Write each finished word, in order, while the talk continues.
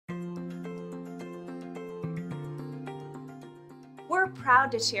We're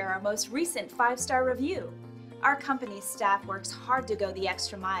proud to share our most recent 5-star review. Our company's staff works hard to go the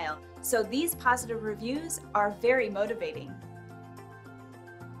extra mile, so these positive reviews are very motivating.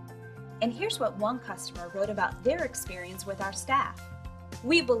 And here's what one customer wrote about their experience with our staff.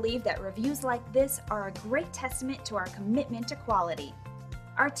 We believe that reviews like this are a great testament to our commitment to quality.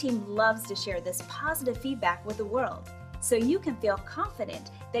 Our team loves to share this positive feedback with the world, so you can feel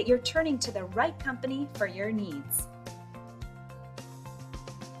confident that you're turning to the right company for your needs.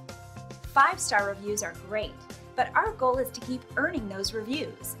 5-star reviews are great, but our goal is to keep earning those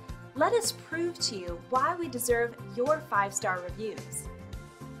reviews. Let us prove to you why we deserve your 5-star reviews.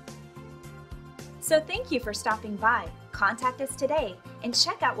 So thank you for stopping by. Contact us today and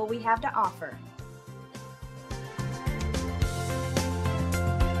check out what we have to offer.